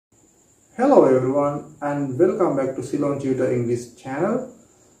Hello everyone and welcome back to Ceylon Tutor English channel.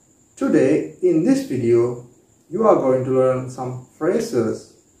 Today in this video you are going to learn some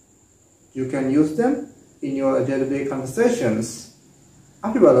phrases. You can use them in your day-to-day conversations.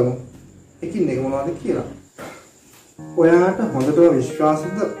 අපි බලමු එකින් එක මොනවද කියලා. ඔයාට හොඳටම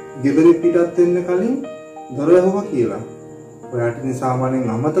විශ්වාසද ගෙදරින් පිටත් වෙන්න කලින් දොර ඇහුවා කියලා. ඔයාට ඉතින් සාමාන්‍යයෙන්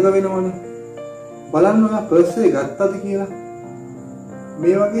අමතක වෙනවනේ. බලන්න ඔයා පර්ස් එක ගත්තද කියලා.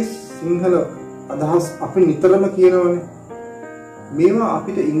 මේ වගේ සිංහල අදහස් අපි නිතරම කියනවනේ. මේවා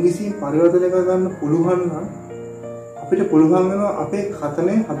අපිට ඉංග්‍රීසියෙන් පරිවර්තනය කරගන්න පුළුවන් නම් අපිට පුළුවන් වෙනවා අපේ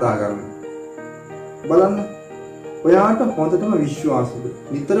කතනේ හදාගන්න. බලන්න ඔයාට හොඳටම විශ්වාසද?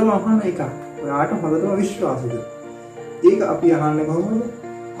 නිතරම අහන එකක්. ඔයාට හොඳටම විශ්වාසද? ඒක අපි අහන්නේ කොහොමද?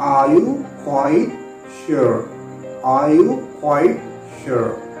 Are you quite sure? Are you quite sure?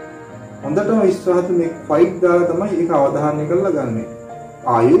 හොඳටම විශ්වාසද මේ quite දාලා තමයි ඒක අවධාරණය කරලා ගන්නෙ.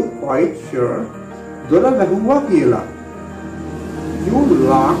 Are you quite sure? දොර වැහුවා කියලා. You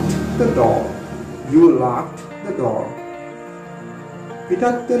locked the door. You locked the door.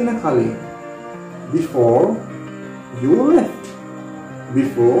 පිටත් වෙන්න කලින්. Before you left.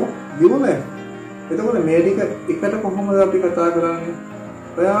 Before you left. එතකොට මේ ටික එකට කොහොමද අපි කතා කරන්නේ?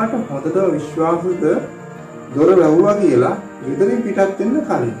 ඔයාට හොඳටම විශ්වාසද දොර වැහුවා කියලා ගෙදරින් පිටත් වෙන්න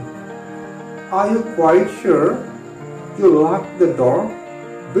කලින්. Are you quite sure you locked the door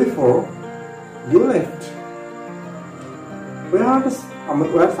before you left? ඔයාට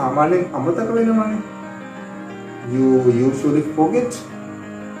සාමාන්‍යයෙන් අමතක වෙනවනේ. You usually forget.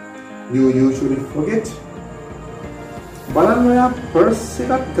 You usually forget. බලන්න ඔයා පර්ස්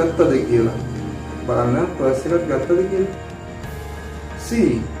එකක් ගත්තද කියලා. බලන්න පර්ස් එකක් ගත්තද කියලා. See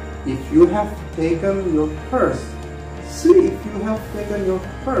if you have taken your purse. See if you have taken your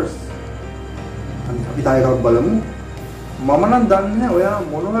purse. අපි තාම එකක් බලමු. මම නම් දන්නේ නැහැ ඔයා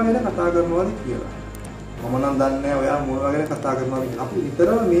මොනවා ගැන කතා කරනවද කියලා. මම නම් දන්නේ නැහැ ඔයා මොනවා ගැන කතා කරනවද කියලා. අපි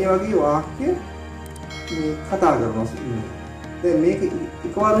විතරම මේ වගේ වාක්‍ය මේ කතා කරනවා. දැන් මේක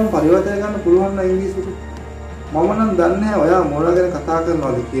එකවරම පරිවර්තනය කරන්න පුළුවන් නම් ඉංග්‍රීසියට. මම නම් දන්නේ නැහැ ඔයා මොනවා ගැන කතා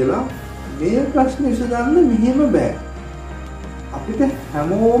කරනවද කියලා. මේ ප්‍රශ්නේ විසඳන්න මෙහෙම බෑ. අපිට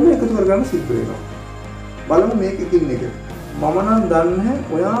හැමෝම එකතු කරගන්න සිද්ධ වෙනවා. බලමු මේක එකින් එක. මම නම් දන්නේ නැහැ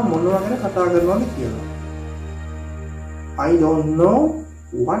ඔයා මොනවා ගැන කතා කරනවද කියලා. I don't know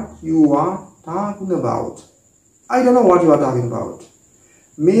what you are talking about. I don't know what you are talking about.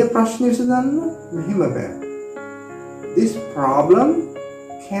 මේ ප්‍රශ්නේ විසඳන්න මෙහෙම බෑ. This problem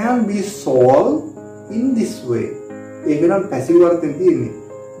can be solved in this way. ඒක නම් පැසිව් වර්තෙන් තියෙන්නේ.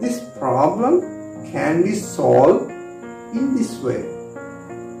 This problem can be solved in this way.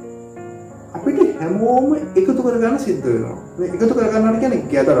 අපිට හැමෝම එකතු කරගන්න සිද්ධ වෙනවා. මේ එකතු කරගන්නට කියන්නේ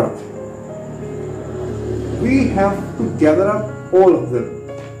gather up. We have to gather up all of them.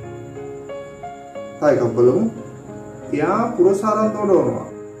 තායික බලමු. එයා පුරසාරම් තෝරනවා.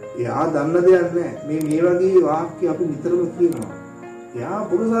 එයා දන්න දෙයක් නැහැ. මේ වගේ වාක්‍ය අපි නිතරම කියනවා. එයා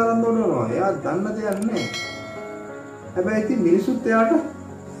පුරසාරම් තෝරනවා. එයා දන්න දෙයක් නැහැ. හැබැයි ඉතින් මිනිසුත් එයාට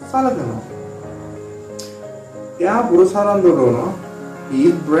සලකනවා. එයා පුරසාරම් තෝරනවා. He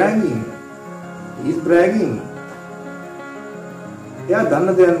is bragging. He is bragging. එයා දන්න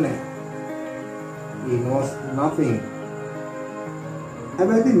දෙයක් නැහැ. He knows nothing.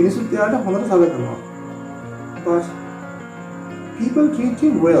 හැබැයි මිනිස්සුත් එයාට හොඳට සලකනවා. But people treat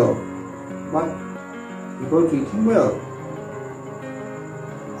him well. But people treat him well.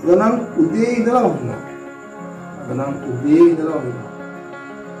 අදනම් උදේ ඉඳලා වුණා.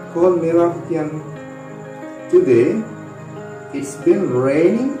 කොහොම මේවා කියන්නේ? Today it's been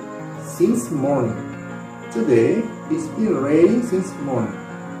raining since morning. Today it's been raining since morning.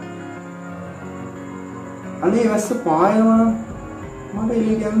 අනේ වැස්ස පායනවා මට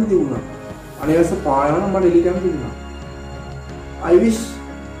එළියට යන්න තිබුණා. අනේ වැස්ස පායනවා මට එළියට යන්න තිබුණා. I wish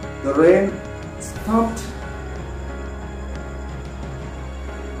the rain stopped.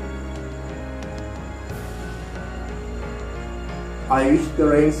 I wish the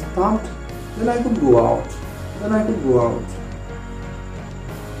rain stopped. Then I could go out.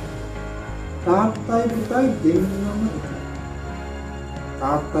 තාත්තයි පුතයි දෙන්නම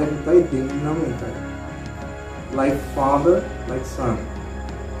එකයි. Like father, like son.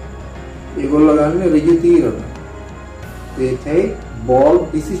 ඒගොල්ලෝ ගන්න ඍජු තීරණ. They take bold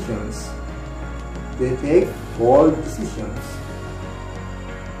decisions.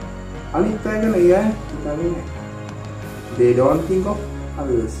 අනිත් අය ගැන එයා හිතන්නේ නැහැ. They don't think of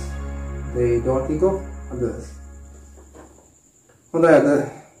others. හොඳයි අද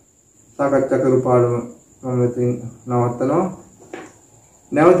සාකච්ඡා කරපු පාඩම මම මෙතන නවත්තනවා.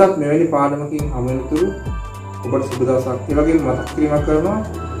 නැවතත් මෙවැනි පාඩමකින් හමු වෙනතුරු ඔබට සුබ දවසක්. ඒ වගේම මතක් කිරීමක් කරනවා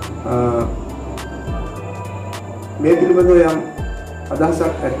මේ පිළිබඳව යම්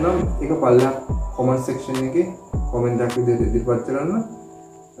අදහසක් ඇතනම් ඒක පල්ලා comment section එකේ comment එකක් විදිහට ඉදිරිපත් කරන්න.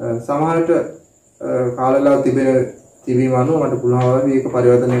 සමහරට කාලලා තිබීම අනුව මට පුළුවන් මේක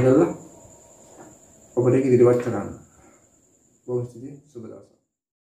පරිවර්තනය කරලා ඔබට ඒක ඉදිරිපත් කරන්න. බොහොම ස්තුතියි. සුබ දවසක්.